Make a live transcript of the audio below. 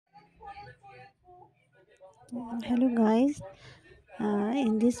Hello guys.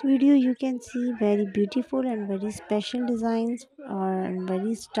 In this video you can see very beautiful and very special designs and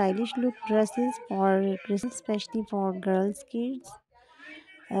very stylish look dresses for Christmas, especially for girls kids,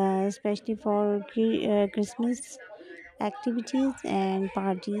 especially for Christmas activities and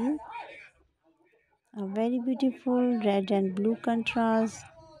parties. A very beautiful red and blue contrast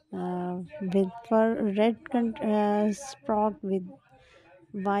with frock with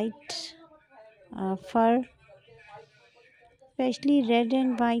white fur. Especially red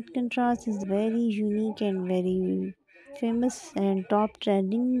and white contrast is very unique and very famous and top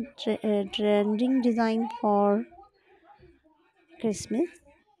trending design for Christmas.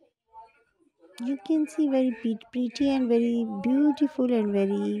 You can see very pretty and very beautiful and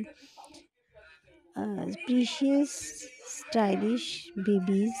very precious stylish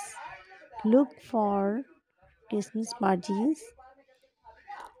babies look for Christmas parties.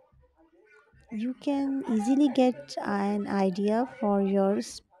 You can easily get an idea for your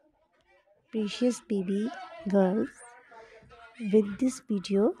precious baby girls with this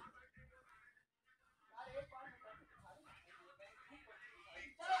video.